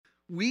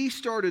We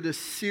started a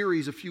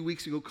series a few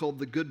weeks ago called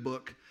The Good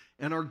Book,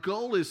 and our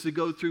goal is to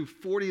go through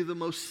 40 of the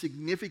most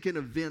significant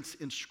events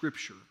in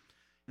Scripture.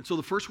 And so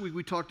the first week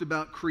we talked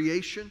about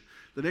creation.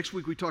 The next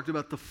week we talked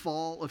about the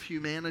fall of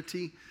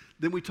humanity.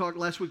 Then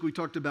last week we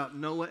talked about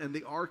Noah and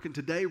the ark. And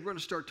today we're going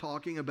to start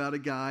talking about a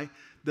guy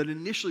that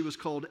initially was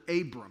called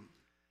Abram.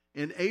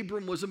 And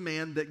Abram was a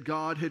man that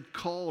God had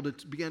called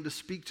and began to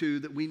speak to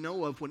that we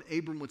know of when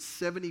Abram was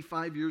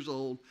 75 years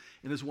old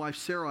and his wife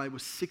Sarai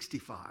was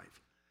 65.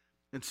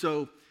 And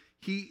so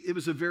it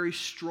was a very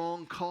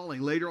strong calling.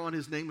 Later on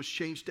his name was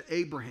changed to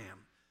Abraham.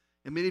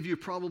 And many of you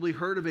have probably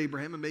heard of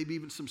Abraham and maybe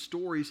even some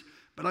stories,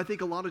 but I think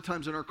a lot of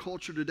times in our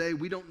culture today,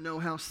 we don't know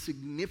how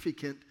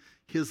significant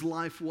his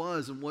life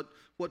was and what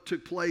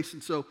took place.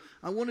 And so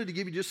I wanted to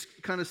give you just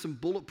kind of some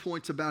bullet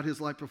points about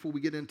his life before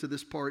we get into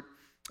this part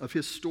of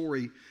his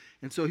story.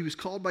 And so he was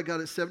called by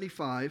God at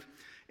 75,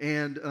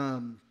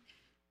 and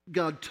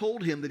God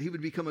told him that he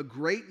would become a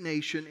great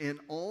nation and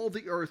all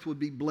the earth would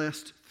be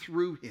blessed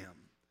through him.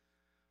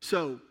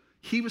 So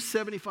he was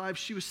 75,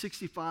 she was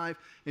 65,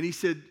 and he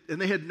said, and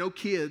they had no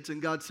kids,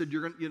 and God said,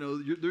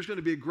 there's going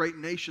to be a great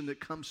nation that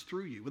comes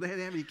through you. Well, they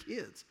hadn't had any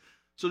kids.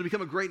 So to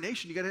become a great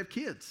nation, you got to have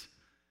kids.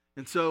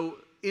 And so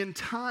in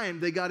time,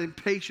 they got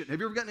impatient. Have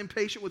you ever gotten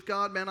impatient with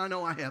God? Man, I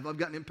know I have. I've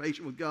gotten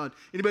impatient with God.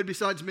 Anybody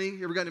besides me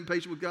ever gotten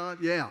impatient with God?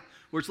 Yeah.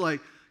 Where it's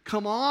like,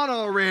 come on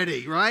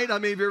already, right? I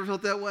mean, have you ever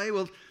felt that way?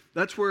 Well,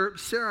 that's where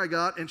Sarah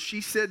got, and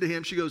she said to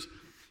him, she goes,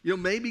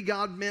 maybe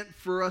God meant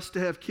for us to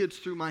have kids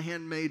through my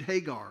handmaid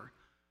Hagar.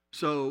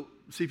 So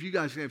see if you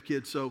guys can have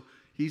kids. So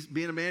he's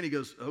being a man, he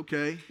goes,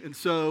 okay. And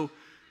so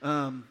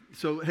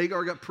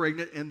Hagar got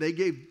pregnant, and they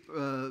gave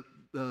her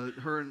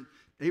and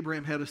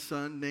Abraham had a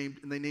son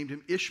and they named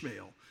him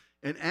Ishmael.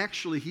 And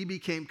actually, he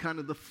became kind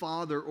of the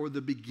father or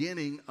the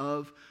beginning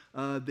of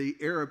the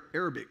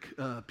Arabic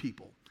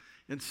people.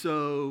 And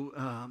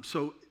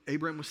so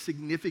Abraham was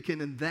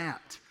significant in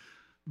that.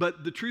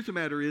 But the truth of the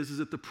matter is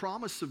that the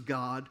promise of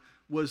God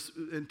was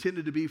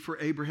intended to be for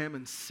Abraham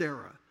and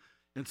Sarah.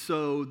 And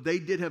so they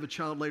did have a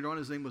child later on.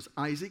 His name was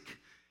Isaac.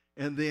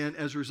 And then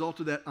as a result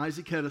of that,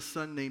 Isaac had a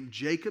son named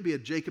Jacob. He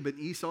had Jacob and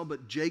Esau,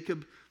 but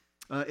Jacob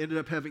ended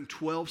up having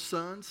 12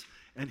 sons.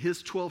 And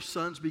his 12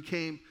 sons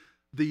became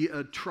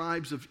the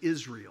tribes of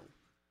Israel.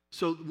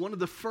 So one of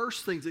the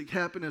first things that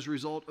happened as a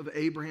result of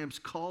Abraham's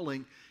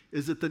calling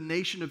is that the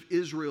nation of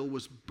Israel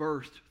was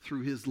birthed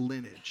through his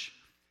lineage.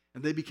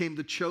 And they became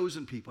the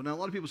chosen people. Now, a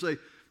lot of people say,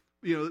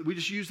 we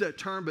just use that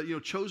term, but,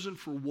 chosen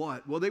for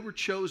what? Well, they were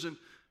chosen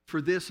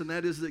for this, and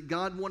that is that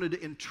God wanted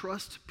to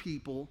entrust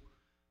people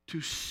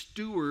to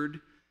steward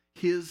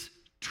his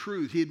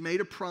truth. He had made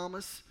a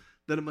promise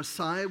that a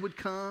Messiah would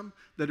come,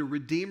 that a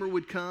Redeemer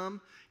would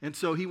come, and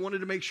so he wanted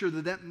to make sure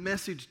that that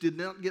message did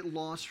not get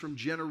lost from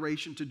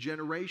generation to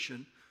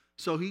generation.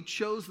 So he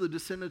chose the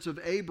descendants of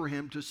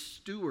Abraham to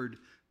steward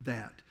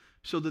that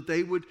so that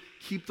they would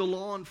keep the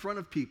law in front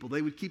of people.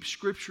 They would keep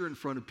Scripture in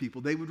front of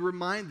people. They would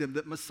remind them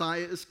that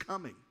Messiah is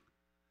coming.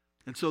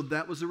 And so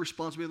that was the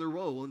responsibility of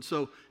their role. And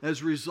so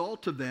as a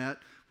result of that,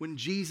 when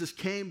Jesus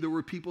came, there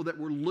were people that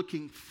were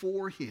looking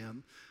for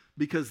him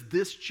because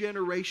this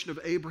generation of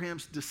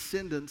Abraham's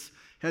descendants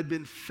had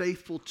been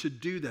faithful to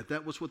do that.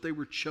 That was what they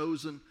were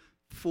chosen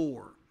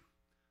for.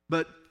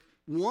 But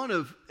one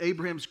of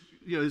Abraham's,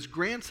 his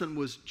grandson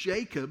was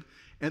Jacob,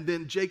 and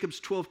then Jacob's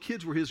 12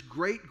 kids were his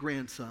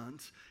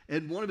great-grandsons,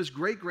 and one of his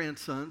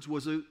great-grandsons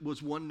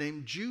was one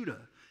named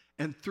Judah.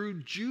 And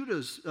through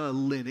Judah's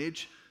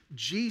lineage,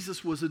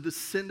 Jesus was a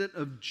descendant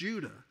of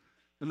Judah.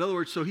 In other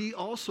words, so he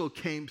also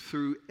came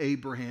through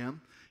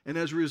Abraham. And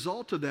as a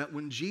result of that,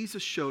 when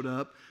Jesus showed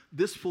up,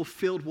 this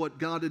fulfilled what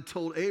God had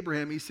told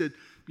Abraham. He said,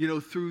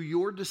 through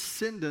your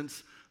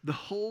descendants, the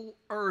whole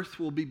earth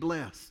will be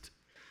blessed.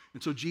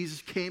 And so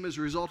Jesus came as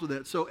a result of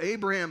that. So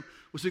Abraham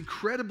was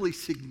incredibly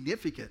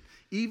significant.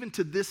 Even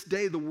to this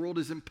day, the world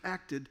is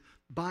impacted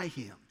by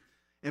him.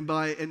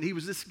 And he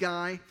was this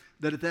guy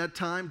that at that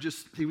time,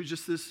 he was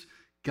just this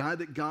guy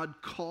that God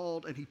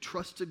called, and he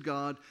trusted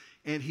God,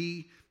 and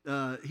he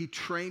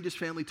trained his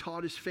family,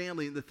 taught his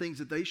family in the things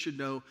that they should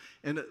know,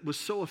 and it was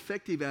so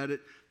effective at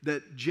it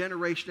that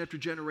generation after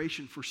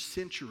generation for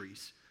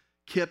centuries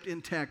kept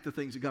intact the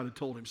things that God had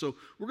told him. So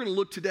we're going to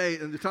look today,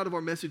 and the title of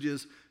our message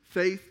is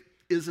Faith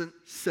Isn't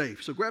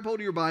Safe. So grab hold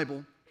of your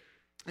Bible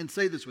and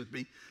say this with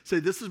me. Say,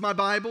 this is my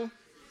Bible.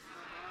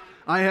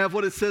 I have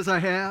what it says I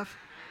have.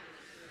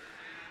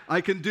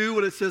 I can do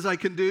what it says I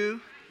can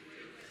do.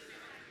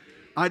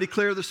 I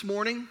declare this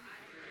morning,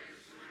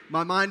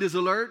 my mind is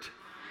alert.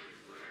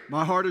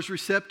 My heart is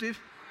receptive.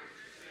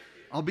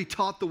 I'll be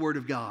taught the Word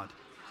of God.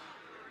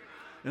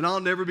 And I'll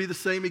never be the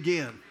same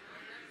again.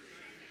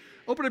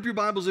 Open up your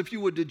Bibles, if you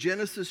would, to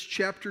Genesis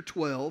chapter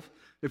 12.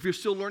 If you're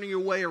still learning your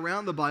way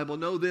around the Bible,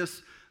 know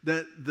this,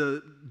 that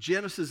the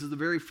Genesis is the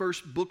very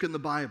first book in the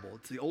Bible.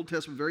 It's the Old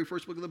Testament, very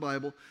first book in the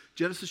Bible.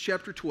 Genesis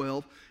chapter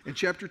 12. And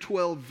chapter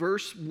 12,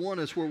 verse 1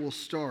 is where we'll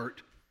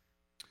start.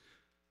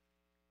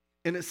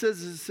 And it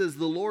says,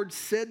 the Lord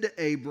said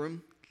to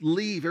Abram,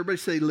 leave. Everybody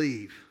say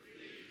leave.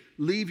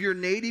 leave your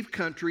native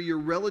country, your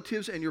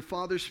relatives, and your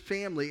father's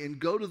family, and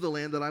go to the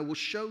land that I will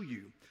show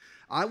you.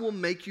 I will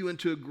make you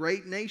into a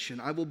great nation.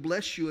 I will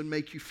bless you and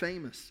make you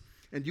famous,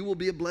 and you will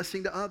be a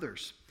blessing to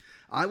others.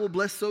 I will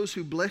bless those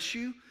who bless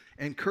you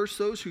and curse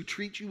those who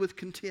treat you with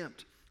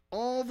contempt.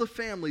 All the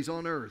families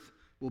on earth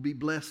will be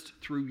blessed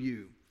through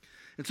you.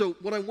 And so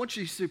what I want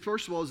you to see,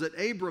 first of all, is that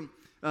Abram,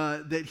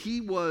 that he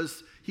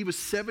was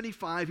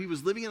 75. He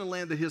was living in a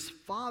land that his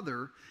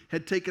father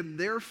had taken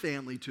their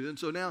family to. And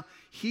so now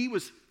he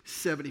was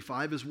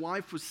 75. His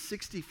wife was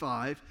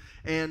 65.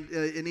 And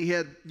he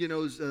had,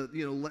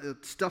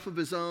 stuff of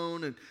his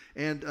own.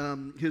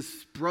 And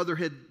his brother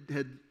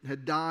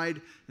had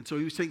died. And so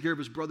he was taking care of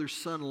his brother's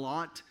son,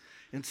 Lot.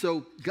 And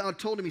so God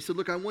told him, he said,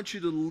 look, I want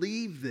you to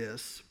leave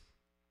this.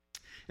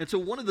 And so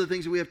one of the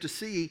things that we have to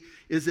see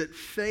is that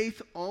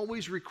faith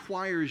always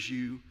requires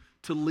you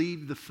to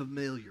leave the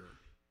familiar.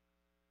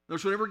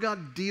 Notice whenever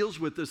God deals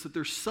with us, that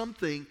there's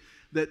something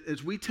that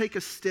as we take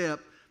a step,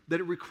 that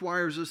it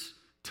requires us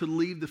to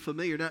leave the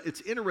familiar. Now,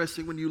 it's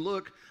interesting when you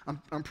look,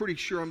 I'm pretty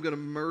sure I'm going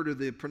to murder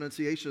the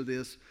pronunciation of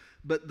this,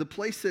 but the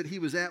place that he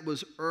was at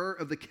was Ur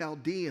of the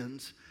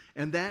Chaldeans,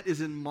 and that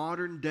is in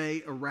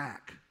modern-day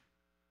Iraq.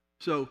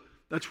 So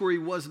that's where he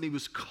was, and he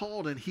was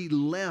called, and he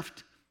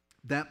left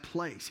that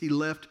place. He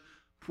left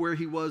where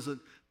he was, the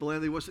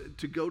land he was,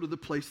 to go to the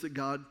place that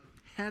God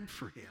had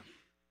for him.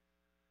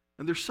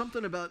 And there's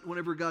something about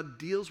whenever God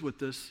deals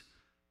with us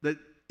that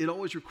it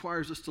always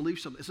requires us to leave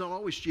something. It's not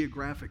always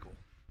geographical.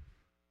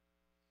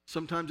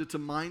 Sometimes it's a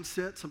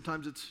mindset.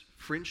 Sometimes it's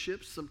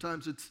friendships.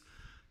 Sometimes it's,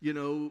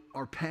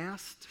 our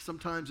past.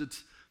 Sometimes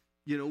it's,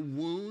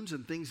 wounds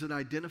and things that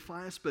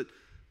identify us. But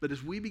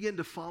as we begin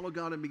to follow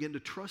God and begin to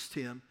trust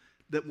him,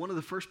 that one of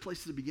the first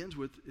places it begins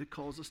with, it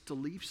calls us to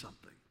leave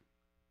something.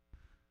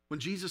 When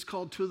Jesus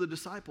called two of the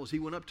disciples, he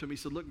went up to him. He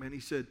said, look, man, he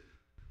said,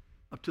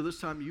 up to this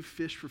time you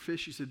fished for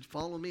fish. He said,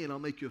 follow me and I'll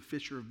make you a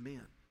fisher of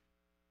men.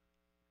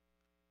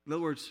 In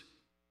other words,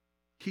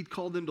 he'd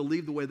called them to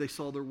leave the way they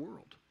saw their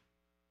world.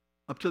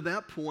 Up to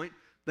that point,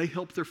 they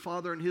helped their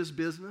father in his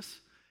business,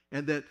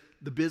 and that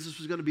the business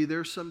was going to be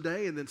theirs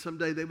someday, and then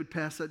someday they would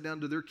pass that down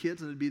to their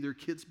kids, and it'd be their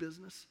kids'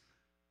 business.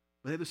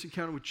 But they had this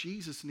encounter with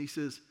Jesus, and he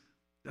says,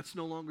 that's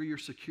no longer your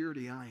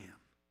security, I am.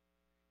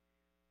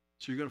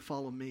 So you're going to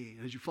follow me.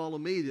 And as you follow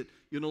me, that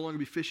you'll no longer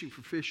be fishing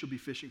for fish, you'll be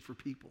fishing for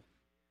people.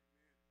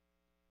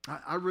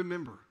 I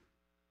remember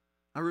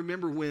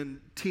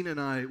when Tina and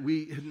I,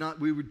 we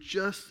were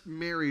just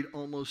married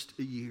almost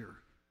a year.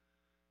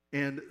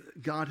 And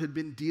God had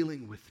been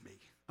dealing with me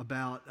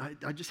about,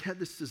 I just had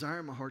this desire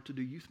in my heart to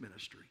do youth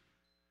ministry.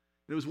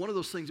 And it was one of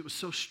those things that was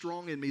so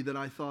strong in me that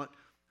I thought,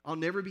 I'll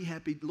never be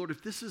happy. Lord,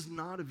 if this is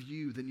not of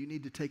you, then you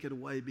need to take it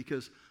away,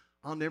 because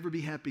I'll never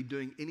be happy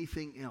doing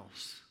anything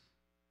else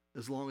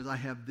as long as I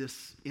have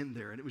this in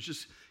there. And it was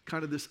just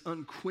kind of this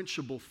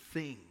unquenchable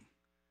thing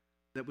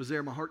that was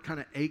there. My heart kind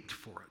of ached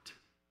for it.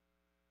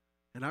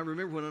 And I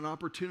remember when an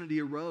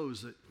opportunity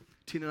arose that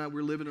Tina and I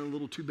were living in a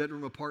little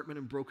 2-bedroom apartment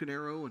in Broken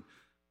Arrow,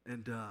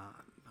 and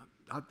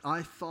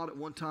I thought at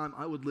one time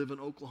I would live in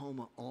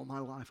Oklahoma all my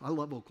life. I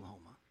love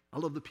Oklahoma. I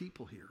love the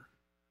people here.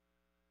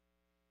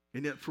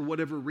 And yet for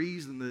whatever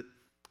reason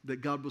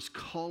that God was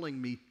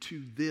calling me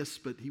to this,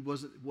 but he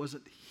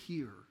wasn't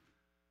here.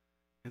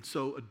 And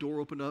so a door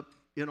opened up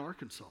in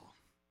Arkansas.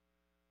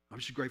 I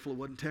was just grateful it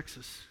wasn't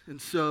Texas.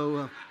 And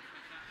so,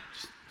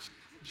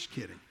 just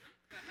kidding.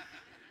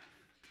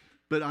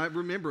 But I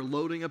remember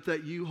loading up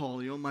that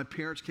U-Haul. My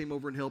parents came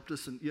over and helped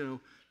us, and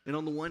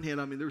on the one hand,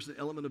 there was an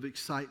element of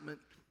excitement.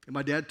 And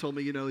my dad told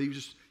me, he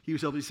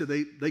was helping. He said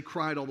they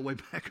cried all the way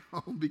back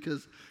home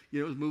because,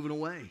 it was moving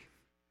away.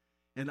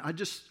 And I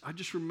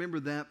just remember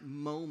that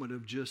moment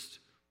of just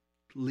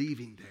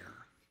leaving there,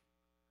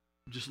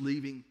 just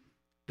leaving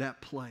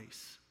that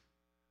place,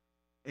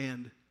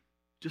 and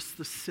just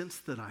the sense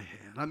that I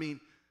had. And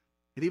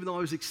even though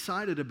I was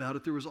excited about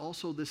it, there was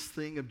also this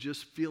thing of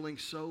just feeling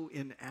so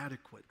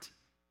inadequate.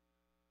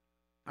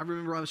 I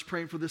remember I was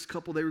praying for this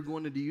couple. They were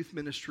going into youth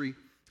ministry,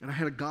 and I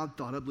had a God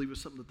thought. I believe it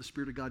was something that the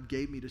Spirit of God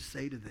gave me to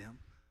say to them.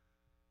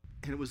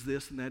 And it was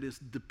this, and that is,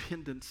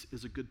 dependence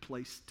is a good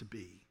place to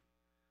be.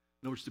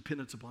 In other words,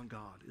 dependence upon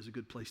God is a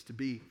good place to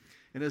be.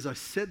 And as I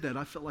said that,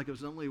 I felt like it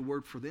was not only a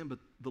word for them, but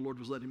the Lord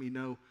was letting me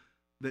know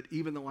that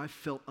even though I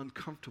felt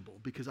uncomfortable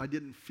because I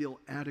didn't feel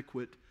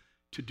adequate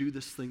to do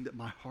this thing that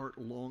my heart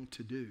longed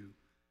to do,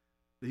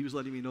 that he was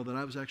letting me know that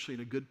I was actually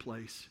in a good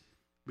place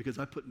because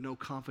I put no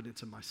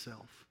confidence in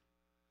myself.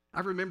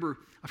 I remember,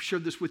 I've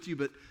shared this with you,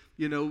 but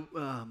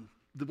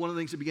one of the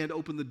things that began to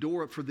open the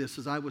door up for this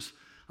is I was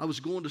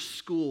going to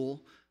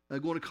school,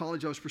 going to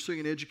college. I was pursuing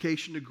an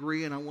education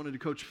degree, and I wanted to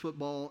coach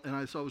football.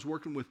 And so I was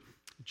working with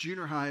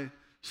junior high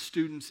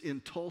students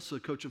in Tulsa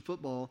coaching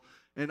football.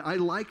 And I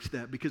liked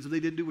that because if they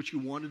didn't do what you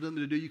wanted them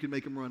to do, you could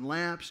make them run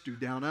laps, do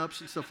down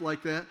ups and stuff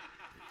like that.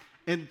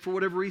 And for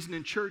whatever reason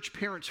in church,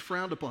 parents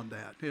frowned upon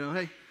that.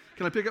 Hey,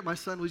 can I pick up my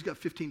son? Well, he's got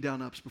 15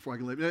 down ups before I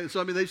can leave.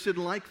 So, they just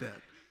didn't like that.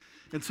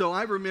 And so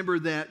I remember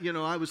that,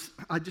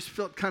 I just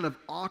felt kind of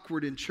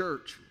awkward in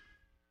church.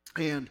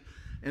 And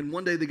And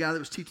one day the guy that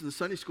was teaching the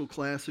Sunday school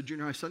class, the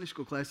junior high Sunday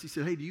school class, he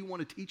said, hey, do you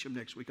want to teach him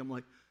next week? I'm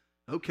like,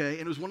 okay.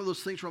 And it was one of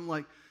those things where I'm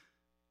like,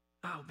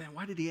 oh, man,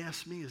 why did he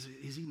ask me?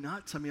 Is he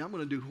nuts? I mean, I'm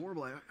going to do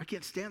horrible. I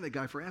can't stand that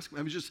guy for asking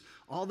me. I was just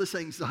all this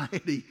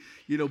anxiety,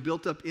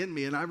 built up in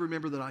me. And I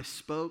remember that I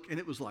spoke, and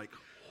it was like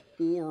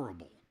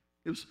horrible.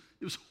 It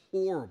was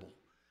horrible.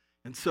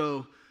 And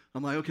so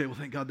I'm like, okay, well,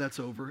 thank God that's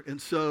over.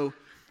 And so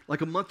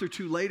like a month or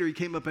two later, he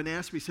came up and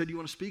asked me, he said, do you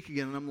want to speak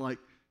again? And I'm like,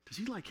 does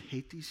he like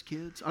hate these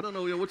kids? I don't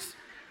know, what's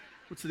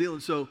the deal?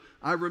 And so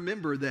I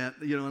remember that,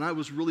 and I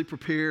was really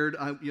prepared.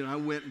 I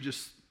went and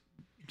just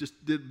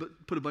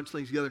put a bunch of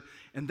things together.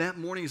 And that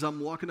morning as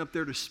I'm walking up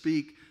there to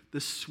speak,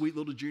 this sweet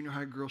little junior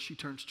high girl, she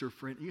turns to her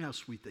friend. You know how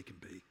sweet they can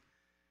be.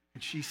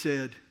 And she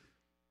said,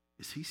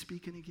 is he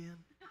speaking again?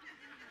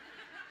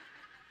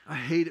 I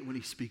hate it when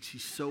he speaks.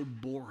 He's so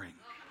boring.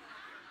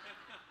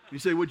 You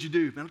say, what'd you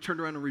do? Man, I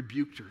turned around and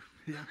rebuked her.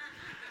 Yeah.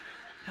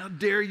 How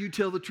dare you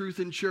tell the truth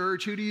in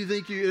church? Who do you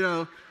think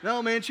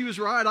No, man, she was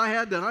right.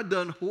 I'd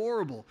done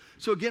horrible.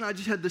 So again, I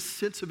just had this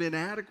sense of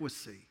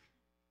inadequacy.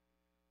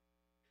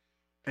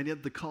 And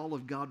yet the call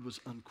of God was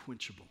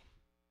unquenchable.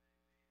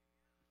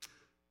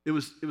 It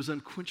was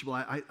unquenchable.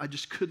 I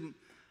just couldn't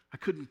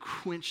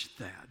quench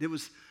that.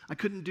 I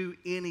couldn't do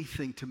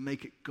anything to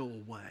make it go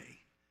away.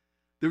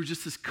 There was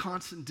just this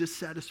constant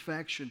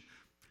dissatisfaction,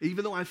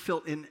 even though I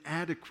felt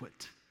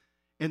inadequate,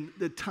 and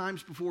the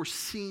times before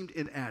seemed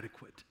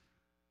inadequate.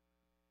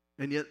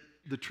 And yet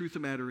the truth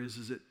of the matter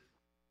is that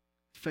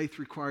faith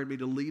required me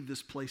to leave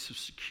this place of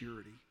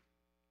security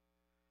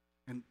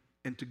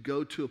and to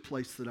go to a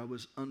place that I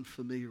was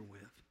unfamiliar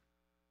with.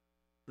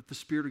 That the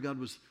Spirit of God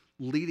was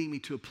leading me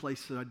to a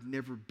place that I'd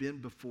never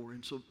been before,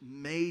 and so it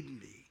made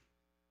me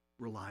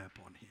rely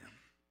upon Him.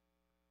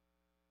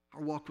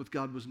 Our walk with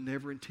God was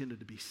never intended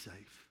to be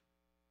safe.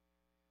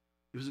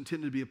 It was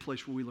intended to be a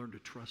place where we learn to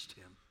trust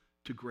Him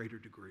to greater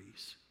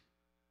degrees.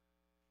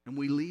 And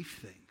we leave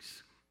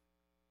things.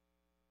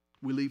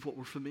 We leave what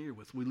we're familiar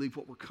with. We leave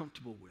what we're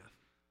comfortable with.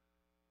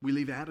 We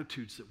leave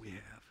attitudes that we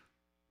have.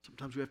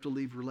 Sometimes we have to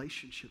leave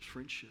relationships,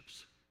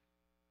 friendships.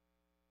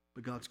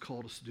 But God's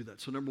called us to do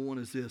that. So number one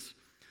is this.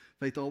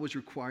 Faith always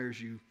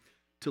requires you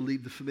to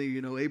leave the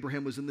familiar.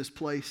 Abraham was in this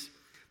place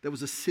that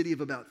was a city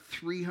of about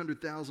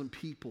 300,000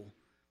 people,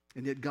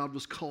 and yet God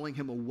was calling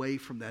him away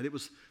from that. It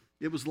was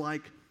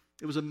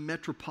a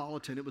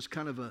metropolitan. It was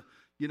kind of a,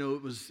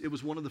 it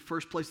was one of the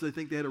first places they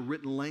think they had a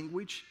written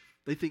language.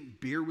 They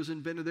think beer was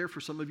invented there.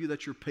 For some of you,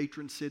 that's your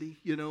patron city,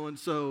 and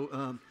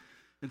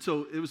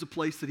so it was a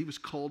place that he was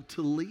called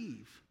to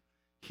leave.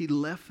 He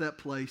left that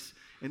place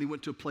and he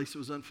went to a place that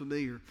was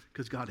unfamiliar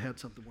because God had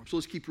something for him. So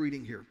let's keep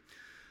reading here.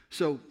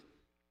 So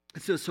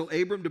it says, so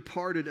Abram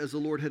departed as the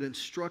Lord had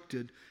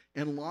instructed,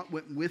 and Lot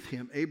went with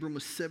him. Abram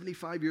was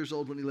 75 years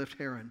old when he left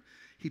Haran.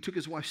 He took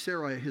his wife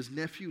Sarai, his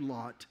nephew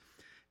Lot,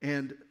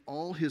 and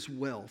all his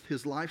wealth,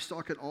 his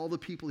livestock, and all the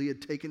people he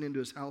had taken into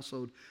his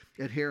household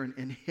at Haran,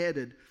 and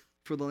headed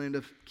for the land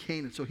of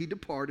Canaan. So he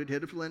departed,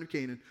 headed for the land of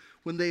Canaan.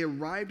 When they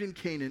arrived in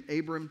Canaan,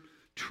 Abram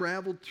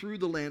traveled through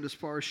the land as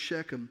far as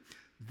Shechem.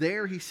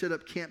 There he set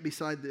up camp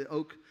beside the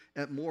oak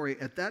at Moreh.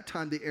 At that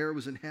time, the area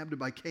was inhabited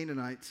by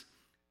Canaanites.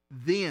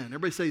 Then,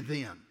 everybody say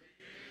then.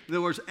 In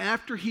other words,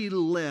 after he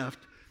left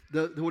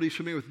what he's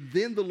familiar with,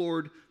 then the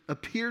Lord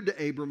appeared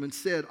to Abram and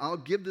said, I'll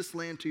give this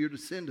land to your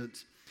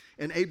descendants.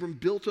 And Abram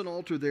built an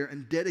altar there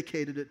and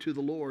dedicated it to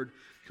the Lord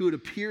who had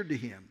appeared to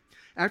him.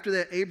 After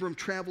that, Abram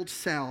traveled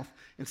south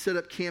and set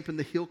up camp in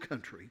the hill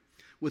country,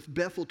 with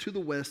Bethel to the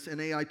west and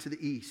Ai to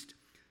the east.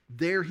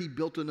 There he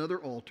built another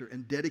altar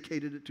and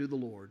dedicated it to the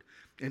Lord,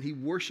 and he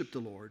worshiped the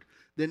Lord.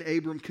 Then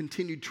Abram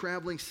continued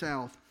traveling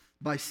south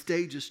by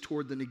stages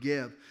toward the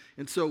Negev.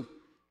 And so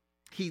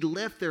he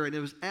left there, and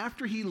it was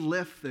after he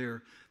left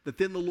there that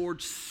then the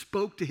Lord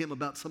spoke to him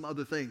about some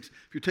other things.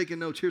 If you're taking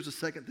notes, here's the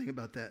second thing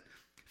about that.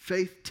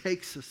 Faith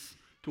takes us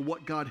to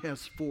what God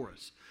has for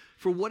us.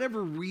 For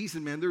whatever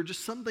reason, man, there are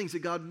just some things that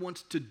God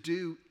wants to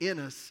do in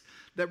us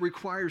that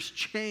requires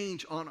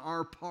change on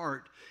our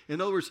part. In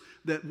other words,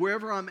 that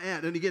wherever I'm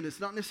at, and again, it's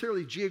not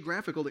necessarily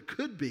geographical, it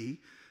could be,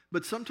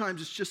 but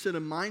sometimes it's just in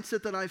a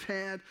mindset that I've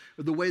had,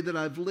 or the way that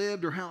I've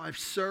lived, or how I've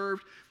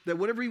served, that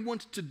whatever He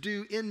wants to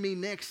do in me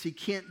next, He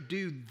can't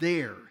do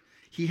there.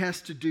 He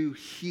has to do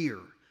here.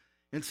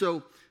 And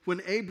so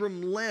when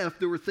Abram left,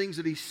 there were things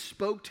that He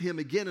spoke to him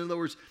again. In other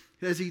words,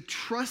 as he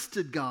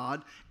trusted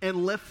God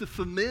and left the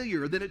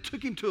familiar, then it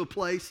took him to a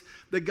place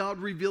that God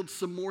revealed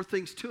some more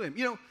things to him.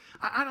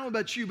 I don't know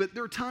about you, but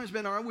there are times,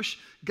 man, I wish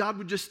God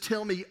would just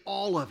tell me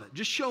all of it.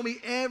 Just show me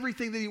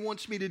everything that He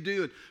wants me to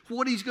do and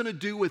what He's going to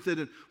do with it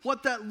and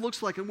what that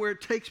looks like and where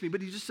it takes me.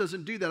 But He just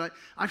doesn't do that.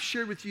 I've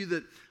shared with you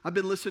that I've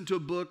been listening to a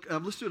book.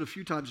 I've listened to it a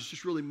few times. It's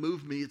just really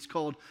moved me. It's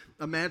called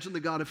Imagine the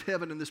God of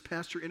Heaven. And this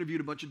pastor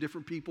interviewed a bunch of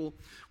different people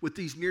with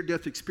these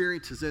near-death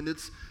experiences. And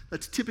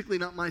that's typically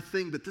not my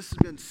thing, but this has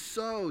been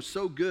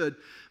so good.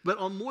 But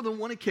on more than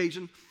one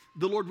occasion,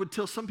 the Lord would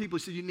tell some people,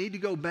 He said, you need to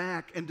go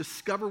back and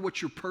discover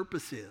what your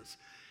purpose is.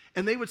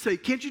 And they would say,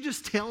 can't you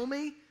just tell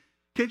me?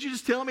 Can't you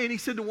just tell me? And He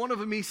said to one of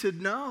them, He said,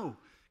 no,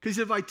 Because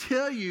if I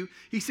tell you,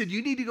 he said,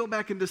 you need to go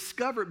back and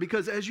discover it,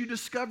 because as you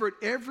discover it,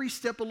 every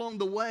step along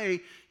the way,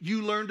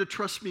 you learn to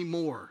trust me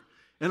more.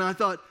 And I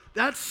thought,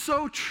 that's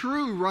so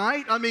true,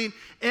 right? I mean,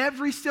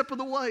 every step of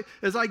the way,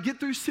 as I get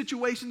through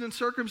situations and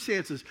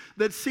circumstances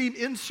that seem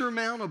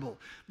insurmountable,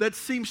 that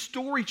seem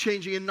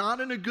story-changing and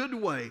not in a good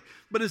way,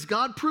 but as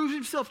God proves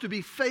himself to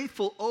be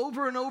faithful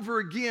over and over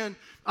again,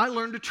 I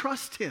learn to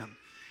trust him.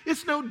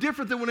 It's no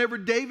different than whenever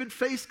David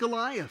faced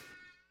Goliath.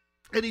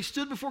 And he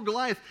stood before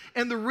Goliath.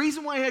 And the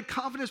reason why he had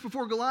confidence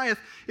before Goliath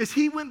is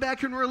he went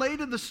back and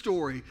related the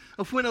story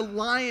of when a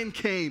lion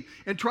came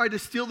and tried to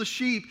steal the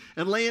sheep,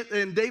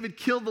 and David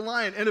killed the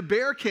lion. And a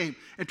bear came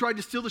and tried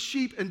to steal the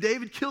sheep, and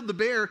David killed the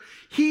bear.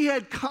 He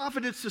had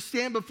confidence to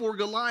stand before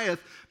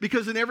Goliath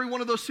because in every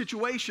one of those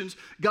situations,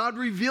 God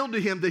revealed to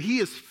him that he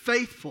is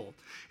faithful.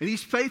 And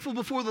he's faithful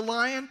before the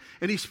lion,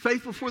 and he's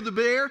faithful before the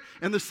bear,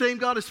 and the same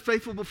God is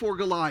faithful before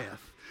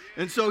Goliath.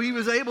 And so he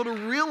was able to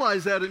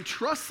realize that and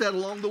trust that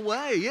along the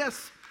way,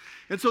 yes.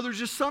 And so there's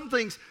just some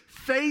things.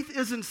 Faith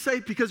isn't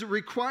safe because it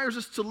requires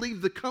us to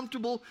leave the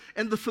comfortable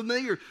and the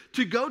familiar,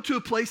 to go to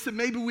a place that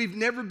maybe we've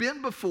never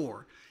been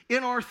before,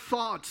 in our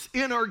thoughts,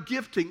 in our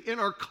gifting, in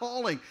our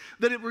calling,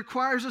 that it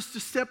requires us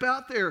to step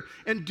out there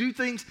and do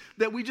things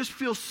that we just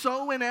feel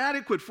so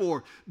inadequate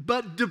for.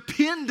 But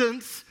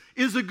dependence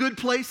is a good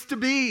place to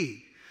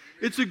be.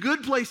 It's a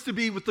good place to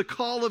be with the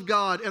call of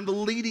God and the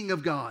leading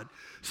of God.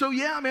 So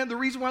yeah, man, the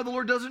reason why the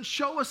Lord doesn't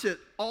show us it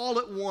all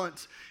at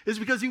once is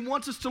because he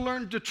wants us to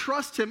learn to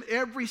trust him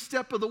every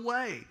step of the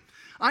way.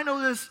 I know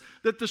this,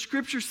 that the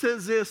scripture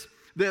says this,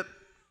 that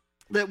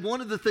one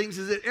of the things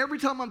is that every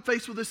time I'm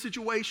faced with this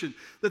situation,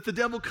 that the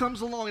devil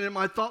comes along and in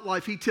my thought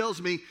life, he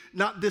tells me,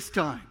 not this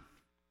time.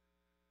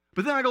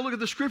 But then I go look at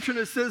the scripture and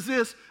it says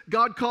this,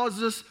 God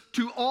causes us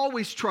to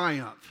always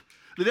triumph.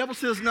 The devil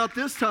says, not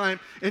this time,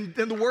 and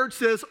the word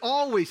says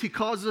always. He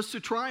causes us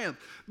to triumph.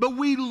 But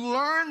we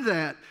learn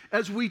that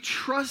as we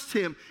trust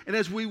him and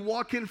as we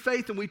walk in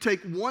faith and we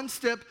take one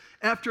step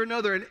after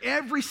another. And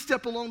every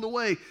step along the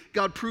way,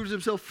 God proves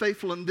himself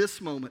faithful in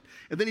this moment.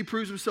 And then he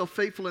proves himself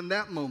faithful in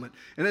that moment.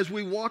 And as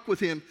we walk with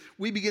him,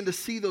 we begin to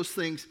see those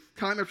things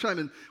time after time.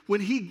 And when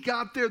he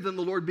got there, then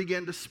the Lord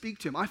began to speak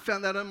to him. I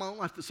found that in my own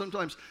life, that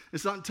sometimes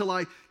it's not until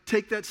I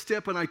take that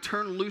step and I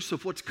turn loose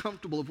of what's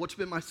comfortable, of what's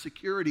been my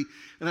security,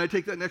 and I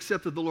take that next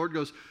step that the Lord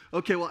goes,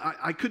 okay, well,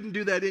 I couldn't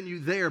do that in you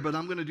there, but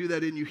I'm going to do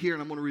that in you here,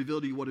 and I'm going to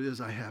reveal to you what it is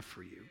I have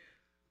for you.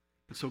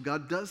 And so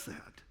God does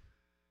that.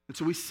 And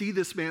so we see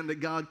this man that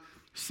God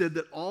said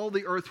that all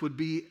the earth would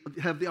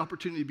have the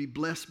opportunity to be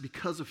blessed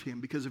because of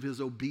him, because of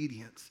his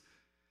obedience.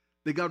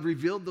 That God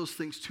revealed those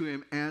things to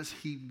him as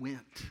he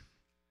went.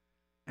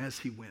 As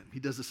he went. He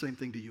does the same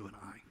thing to you and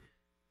I,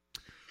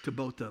 to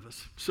both of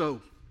us.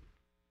 So,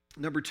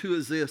 number two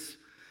is this,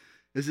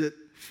 is that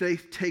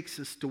faith takes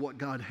us to what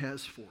God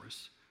has for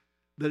us.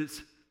 That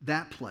it's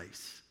that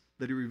place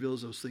that he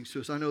reveals those things to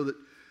us. I know that,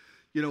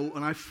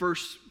 when I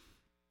first,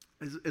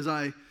 as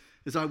I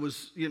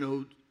was,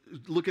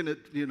 looking at,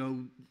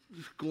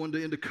 going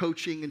into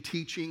coaching and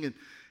teaching,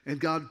 and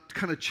God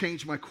kind of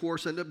changed my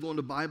course. I ended up going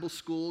to Bible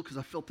school because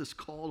I felt this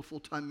call to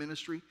full-time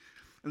ministry.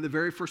 And the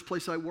very first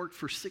place I worked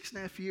for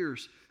 6.5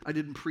 years, I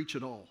didn't preach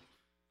at all.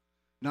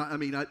 They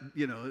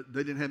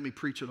didn't have me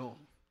preach at all.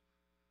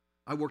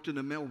 I worked in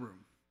a mailroom.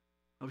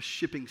 I was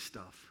shipping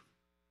stuff.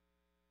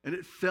 And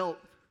it felt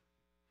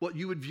what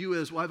you would view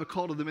as, well, I have a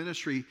call to the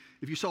ministry.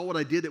 If you saw what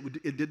I did,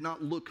 it did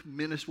not look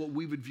what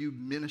we would view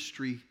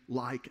ministry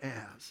like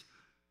as.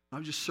 I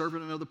was just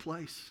serving another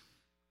place.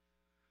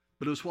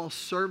 But it was while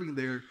serving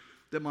there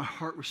that my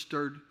heart was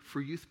stirred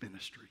for youth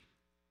ministry.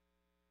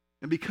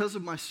 And because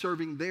of my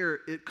serving there,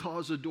 it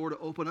caused a door to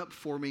open up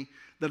for me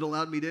that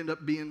allowed me to end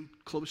up being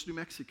close to New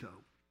Mexico.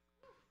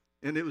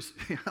 And it was,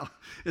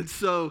 and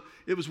so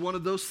it was one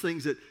of those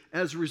things that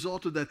as a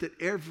result of that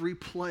every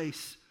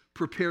place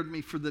prepared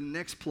me for the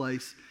next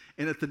place.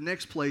 And at the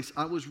next place,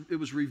 it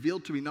was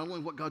revealed to me not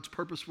only what God's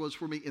purpose was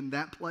for me in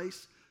that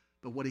place,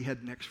 but what he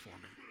had next for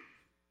me.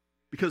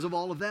 Because of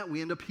all of that,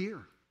 we end up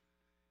here.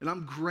 And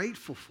I'm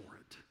grateful for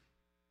it.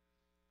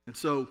 And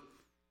so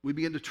we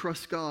begin to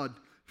trust God.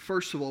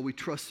 First of all, we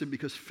trust him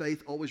because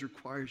faith always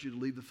requires you to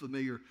leave the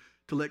familiar,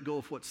 to let go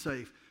of what's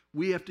safe.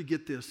 We have to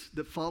get this,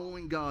 that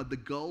following God, the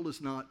goal is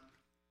not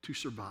to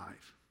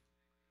survive.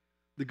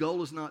 The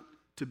goal is not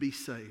to be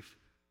safe.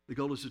 The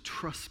goal is to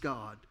trust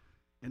God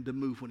and to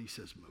move when he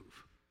says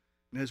move.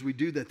 And as we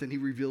do that, then he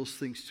reveals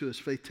things to us.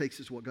 Faith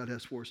takes us what God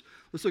has for us.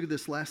 Let's look at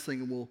this last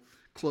thing and we'll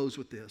close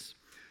with this.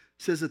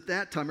 It says at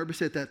that time, everybody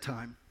say at that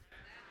time,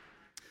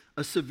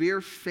 a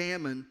severe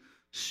famine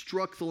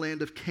struck the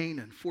land of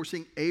Canaan,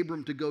 forcing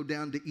Abram to go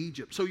down to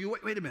Egypt. So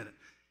wait a minute.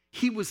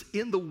 He was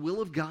in the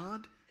will of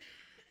God,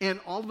 and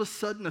all of a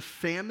sudden a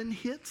famine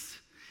hits.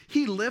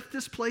 He left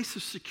this place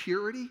of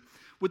security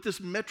with this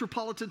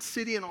metropolitan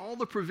city and all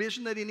the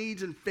provision that he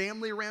needs and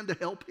family around to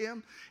help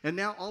him. And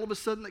now all of a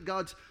sudden that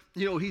God's,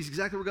 he's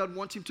exactly where God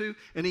wants him to,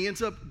 and he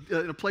ends up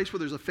in a place where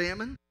there's a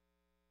famine.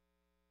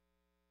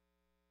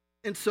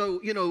 And so,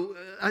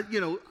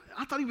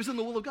 I thought he was in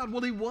the will of God.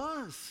 Well, he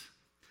was.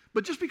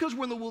 But just because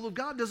we're in the will of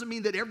God doesn't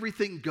mean that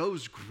everything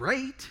goes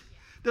great.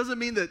 Doesn't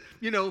mean that,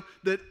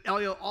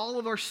 all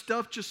of our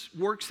stuff just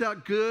works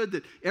out good,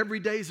 that every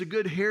day is a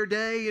good hair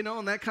day,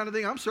 and that kind of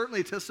thing. I'm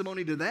certainly a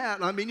testimony to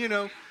that. I mean,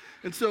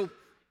 and so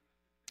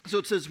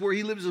it says where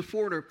he lives as a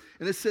foreigner,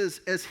 and it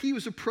says, as he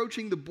was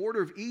approaching the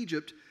border of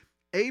Egypt,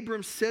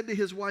 Abram said to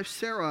his wife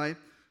Sarai,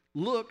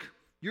 look,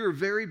 you're a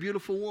very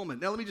beautiful woman.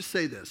 Now, let me just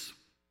say this.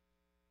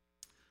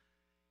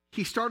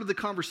 He started the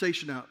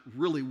conversation out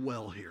really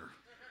well here.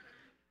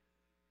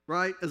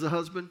 Right? As a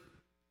husband,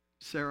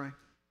 Sarai,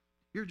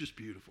 you're just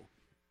beautiful.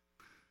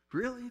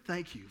 Really?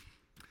 Thank you.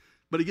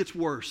 But it gets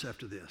worse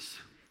after this.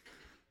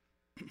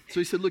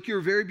 So he said, look, you're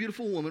a very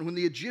beautiful woman. When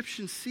the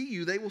Egyptians see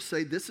you, they will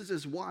say, this is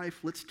his wife.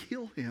 Let's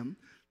kill him.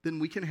 Then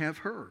we can have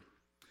her.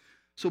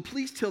 So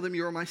please tell them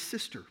you are my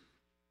sister.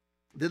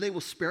 Then they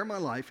will spare my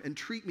life and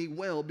treat me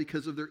well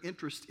because of their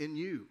interest in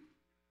you.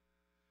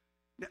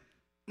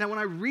 Now when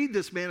I read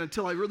this, man,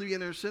 until I really began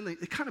to understand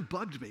it kind of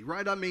bugged me,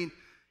 right? I mean,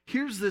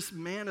 here's this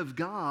man of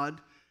God,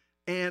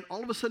 and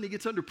all of a sudden he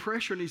gets under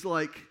pressure, and he's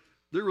like,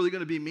 they're really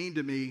going to be mean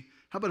to me.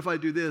 How about if I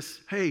do this?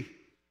 Hey,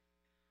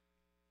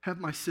 have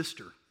my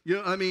sister.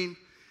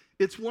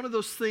 It's one of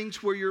those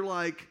things where you're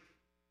like,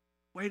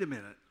 wait a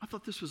minute. I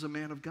thought this was a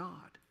man of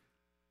God.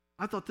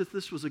 I thought that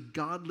this was a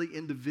godly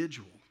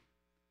individual.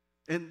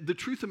 And the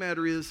truth of the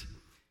matter is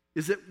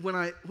that when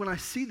I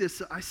see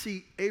this, I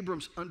see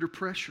Abram's under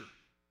pressure.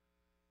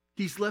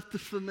 He's left the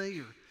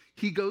familiar.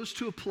 He goes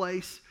to a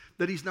place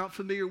that he's not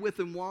familiar with,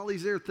 and while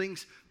he's there,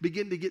 things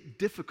begin to get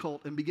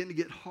difficult and begin to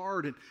get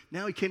hard, and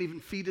now he can't even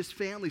feed his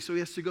family, so he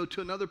has to go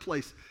to another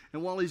place.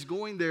 And while he's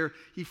going there,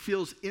 he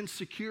feels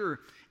insecure.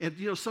 And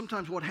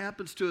sometimes what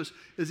happens to us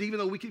is, even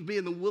though we can be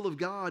in the will of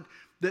God,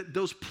 that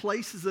those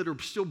places that are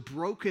still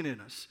broken in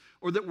us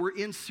or that we're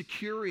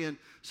insecure in,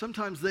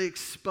 sometimes they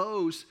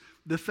expose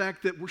the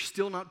fact that we're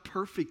still not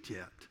perfect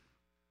yet.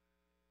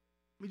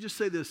 Let me just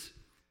say this.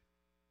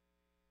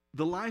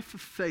 The life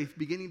of faith,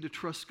 beginning to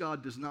trust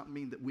God, does not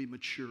mean that we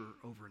mature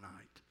overnight.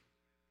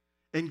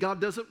 And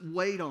God doesn't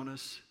wait on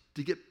us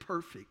to get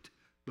perfect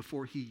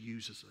before he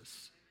uses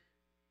us.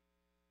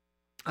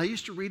 I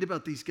used to read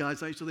about these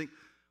guys. I used to think,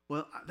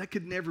 well, that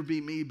could never be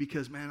me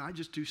because, man, I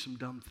just do some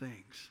dumb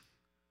things.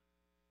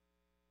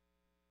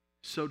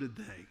 So did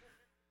they.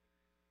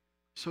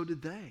 So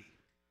did they.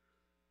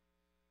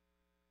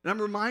 And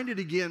I'm reminded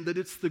again that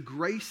it's the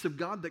grace of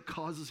God that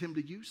causes him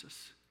to use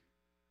us.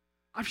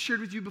 I've shared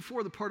with you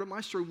before the part of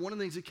my story, one of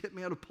the things that kept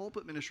me out of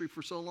pulpit ministry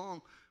for so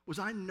long was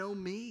I know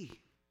me.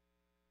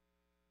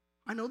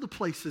 I know the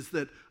places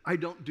that I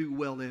don't do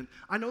well in.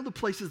 I know the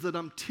places that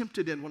I'm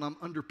tempted in when I'm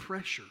under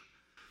pressure.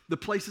 The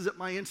places that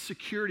my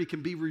insecurity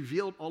can be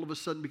revealed all of a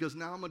sudden because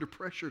now I'm under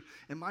pressure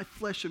and my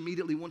flesh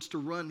immediately wants to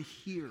run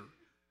here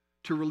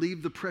to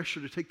relieve the pressure,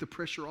 to take the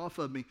pressure off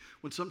of me,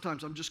 when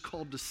sometimes I'm just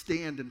called to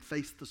stand and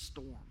face the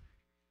storm.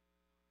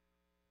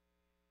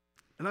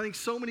 And I think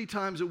so many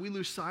times that we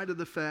lose sight of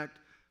the fact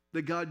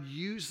that God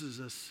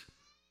uses us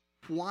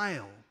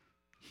while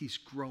he's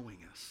growing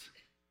us.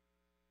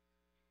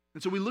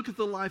 And so we look at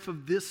the life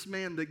of this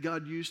man that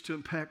God used to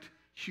impact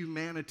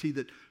humanity,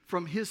 that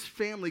from his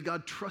family,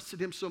 God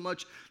trusted him so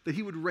much that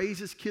he would raise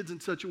his kids in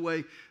such a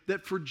way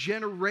that for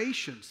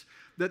generations,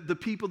 that the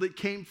people that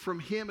came from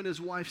him and his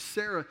wife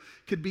Sarah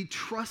could be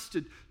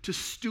trusted to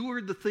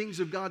steward the things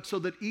of God so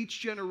that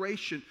each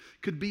generation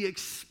could be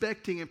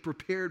expecting and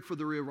prepared for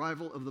the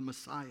arrival of the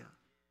Messiah.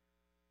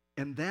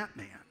 And that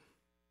man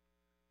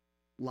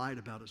lied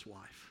about his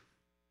wife.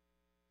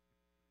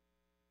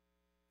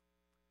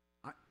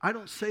 I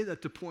don't say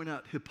that to point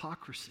out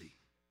hypocrisy.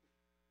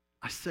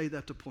 I say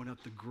that to point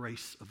out the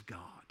grace of God.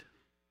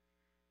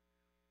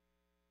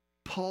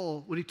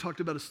 Paul, when he talked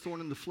about his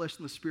thorn in the flesh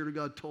and the Spirit of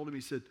God told him,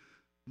 he said,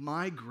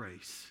 my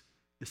grace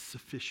is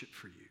sufficient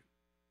for you.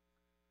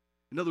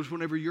 In other words,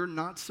 whenever you're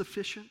not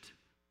sufficient,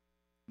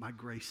 my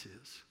grace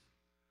is.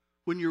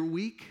 When you're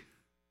weak,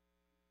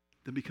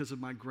 then because of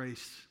my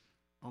grace,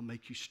 I'll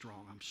make you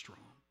strong. I'm strong.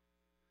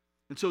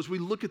 And so as we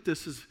look at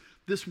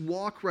this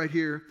walk right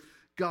here,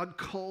 God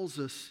calls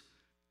us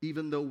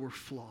even though we're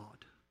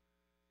flawed.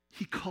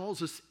 He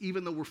calls us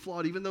even though we're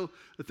flawed, even though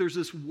that there's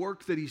this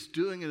work that he's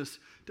doing in us,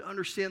 to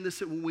understand this,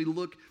 that when we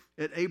look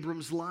at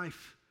Abram's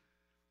life,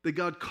 that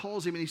God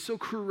calls him, and he so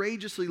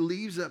courageously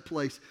leaves that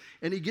place,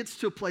 and he gets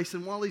to a place,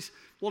 and while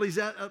he's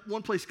at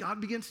one place, God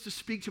begins to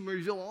speak to him and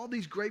reveal all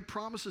these great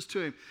promises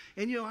to him.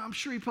 And I'm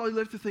sure he probably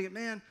left there thinking,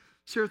 man,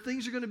 Sarah,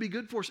 things are going to be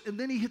good for us. And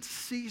then he hits a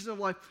season of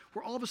life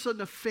where all of a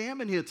sudden a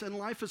famine hits and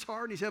life is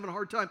hard and he's having a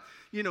hard time,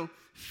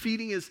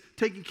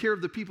 taking care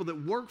of the people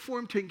that work for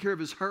him, taking care of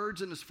his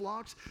herds and his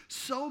flocks.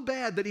 So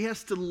bad that he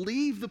has to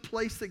leave the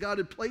place that God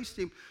had placed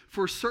him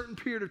for a certain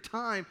period of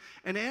time.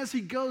 And as he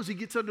goes, he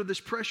gets under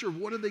this pressure of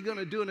what are they going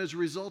to do? And as a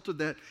result of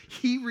that,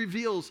 he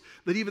reveals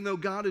that even though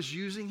God is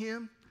using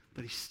him,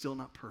 that he's still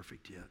not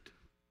perfect yet.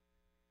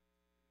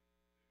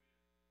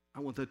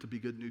 I want that to be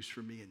good news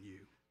for me and you.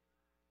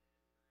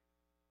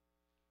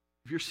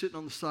 If you're sitting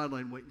on the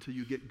sideline waiting until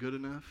you get good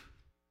enough,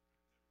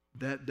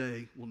 that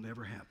day will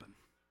never happen.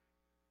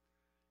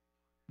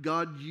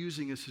 God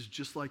using us is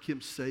just like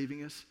him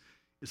saving us.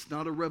 It's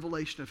not a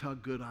revelation of how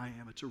good I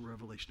am. It's a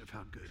revelation of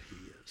how good he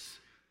is.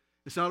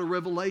 It's not a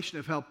revelation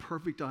of how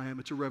perfect I am.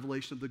 It's a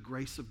revelation of the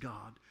grace of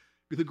God.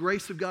 The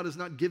grace of God is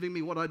not giving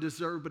me what I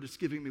deserve, but it's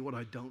giving me what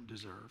I don't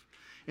deserve.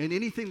 And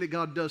anything that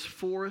God does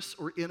for us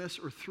or in us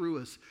or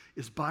through us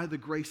is by the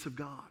grace of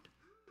God.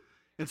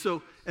 And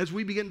so as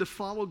we begin to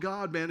follow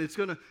God, man, it's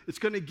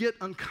gonna get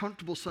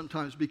uncomfortable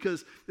sometimes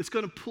because it's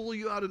going to pull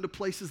you out into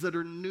places that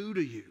are new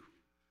to you.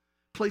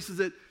 Places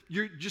that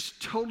you're just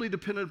totally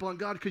dependent upon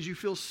God because you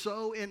feel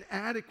so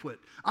inadequate.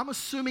 I'm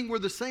assuming we're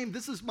the same.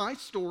 This is my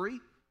story.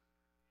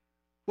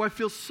 Where I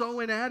feel so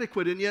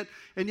inadequate, and yet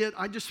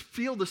I just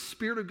feel the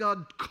Spirit of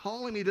God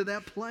calling me to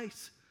that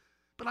place.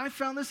 But I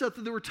found this out,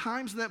 that there were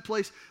times in that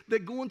place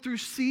that going through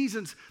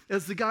seasons,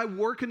 as the guy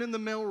working in the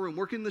mailroom,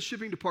 working in the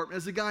shipping department,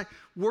 as the guy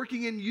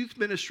working in youth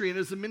ministry, and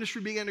as the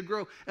ministry began to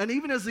grow, and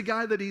even as the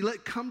guy that he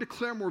let come to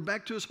Claremore,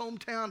 back to his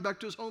hometown, back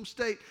to his home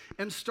state,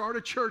 and start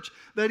a church,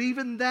 that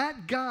even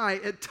that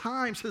guy at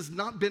times has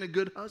not been a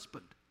good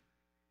husband.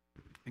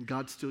 And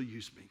God still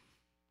used me.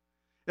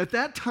 At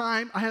that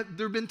time,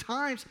 there have been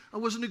times I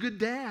wasn't a good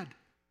dad,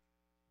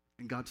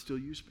 and God still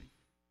used me.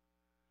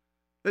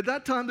 At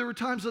that time, there were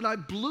times that I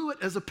blew it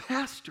as a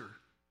pastor,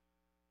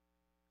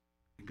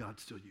 and God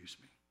still used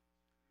me.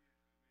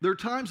 There are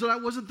times that I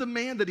wasn't the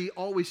man that he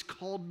always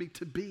called me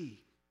to be,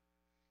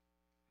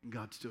 and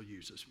God still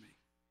uses me.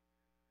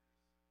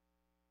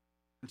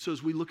 And so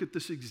as we look at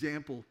this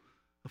example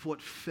of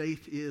what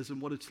faith is and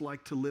what it's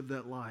like to live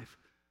that life,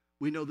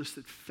 we know this,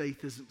 that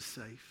faith isn't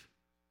safe,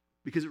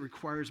 because it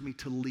requires me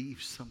to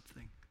leave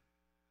something.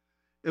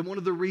 And one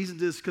of the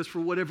reasons is because for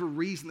whatever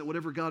reason, that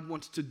whatever God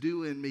wants to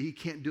do in me, he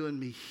can't do in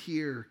me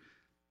here,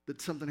 that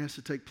something has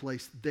to take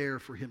place there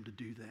for him to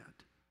do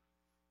that.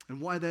 And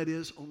why that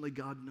is, only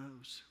God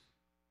knows.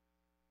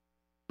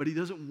 But he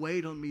doesn't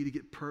wait on me to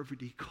get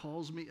perfect. He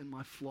calls me in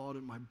my flaw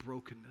and my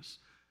brokenness.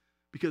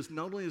 Because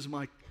not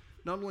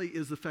only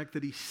is the fact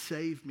that he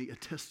saved me a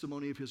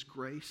testimony of his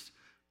grace,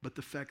 but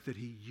the fact that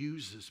he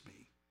uses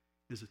me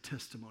is a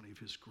testimony of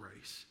his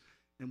grace.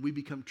 And we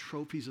become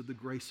trophies of the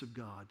grace of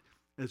God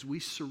as we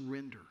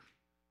surrender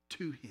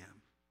to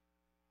him,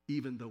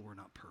 even though we're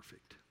not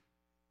perfect.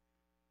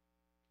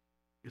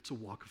 It's a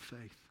walk of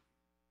faith.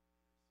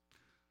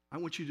 I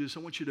want you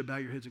to bow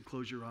your heads and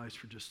close your eyes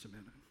for just a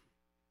minute.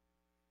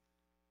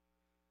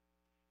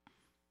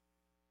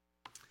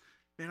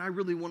 And I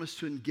really want us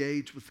to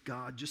engage with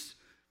God just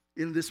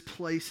in this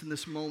place, in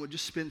this moment.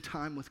 Just spend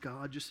time with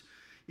God. Just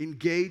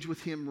engage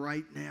with him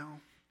right now.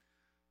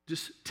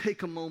 Just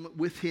take a moment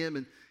with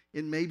him.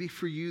 And maybe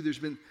for you, there's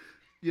been,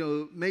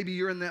 maybe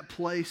you're in that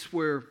place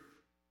where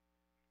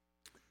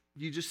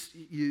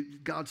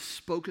God's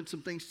spoken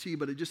some things to you,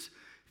 but it just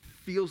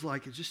feels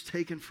like it's just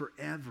taken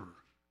forever.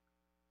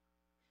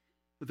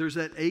 But there's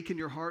that ache in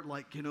your heart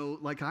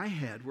like I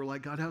had, where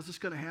like, God, how's this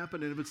going to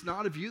happen? And if it's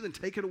not of you, then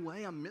take it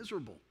away. I'm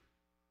miserable.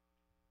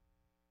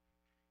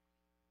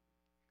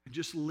 And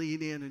just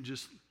lean in and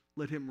just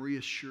let him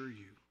reassure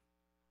you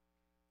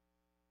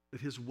that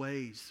his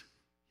ways,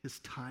 his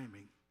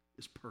timing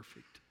is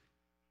perfect.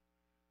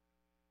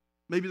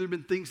 Maybe there have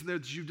been things in there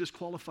that you've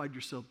disqualified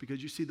yourself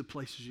because you see the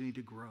places you need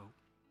to grow.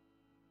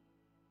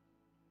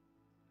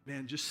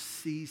 Man, just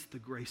seize the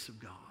grace of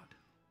God.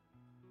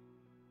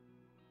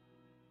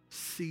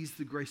 Seize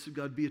the grace of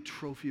God. Be a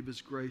trophy of his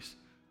grace.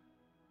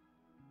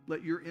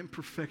 Let your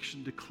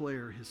imperfection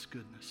declare his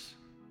goodness.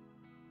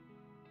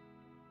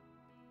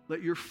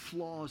 Let your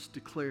flaws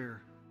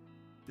declare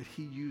that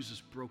he uses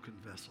broken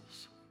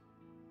vessels.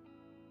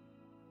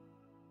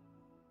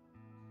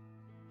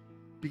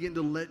 Begin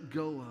to let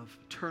go of,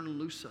 turn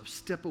loose of,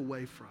 step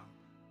away from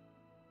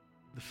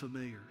the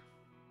familiar,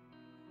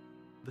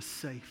 the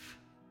safe,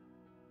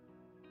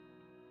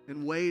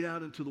 and wade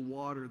out into the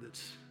water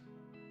that's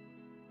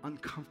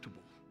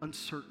uncomfortable,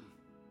 uncertain.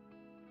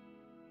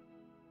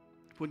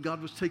 When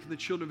God was taking the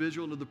children of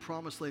Israel into the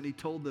promised land, he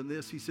told them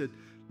this. He said,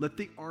 let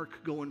the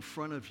ark go in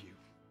front of you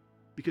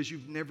because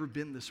you've never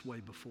been this way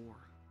before.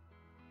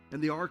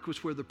 And the ark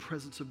was where the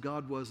presence of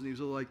God was. And he was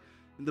like,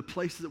 in the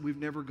places that we've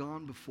never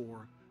gone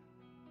before,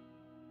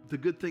 the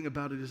good thing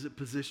about it is it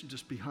positions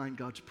us behind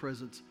God's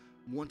presence.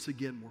 Once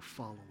again, we're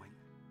following.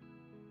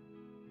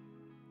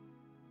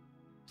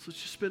 So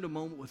let's just spend a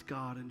moment with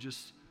God and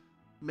just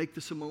make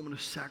this a moment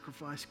of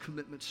sacrifice,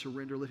 commitment,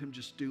 surrender. Let him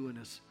just do in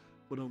us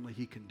what only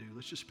he can do.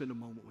 Let's just spend a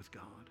moment with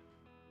God.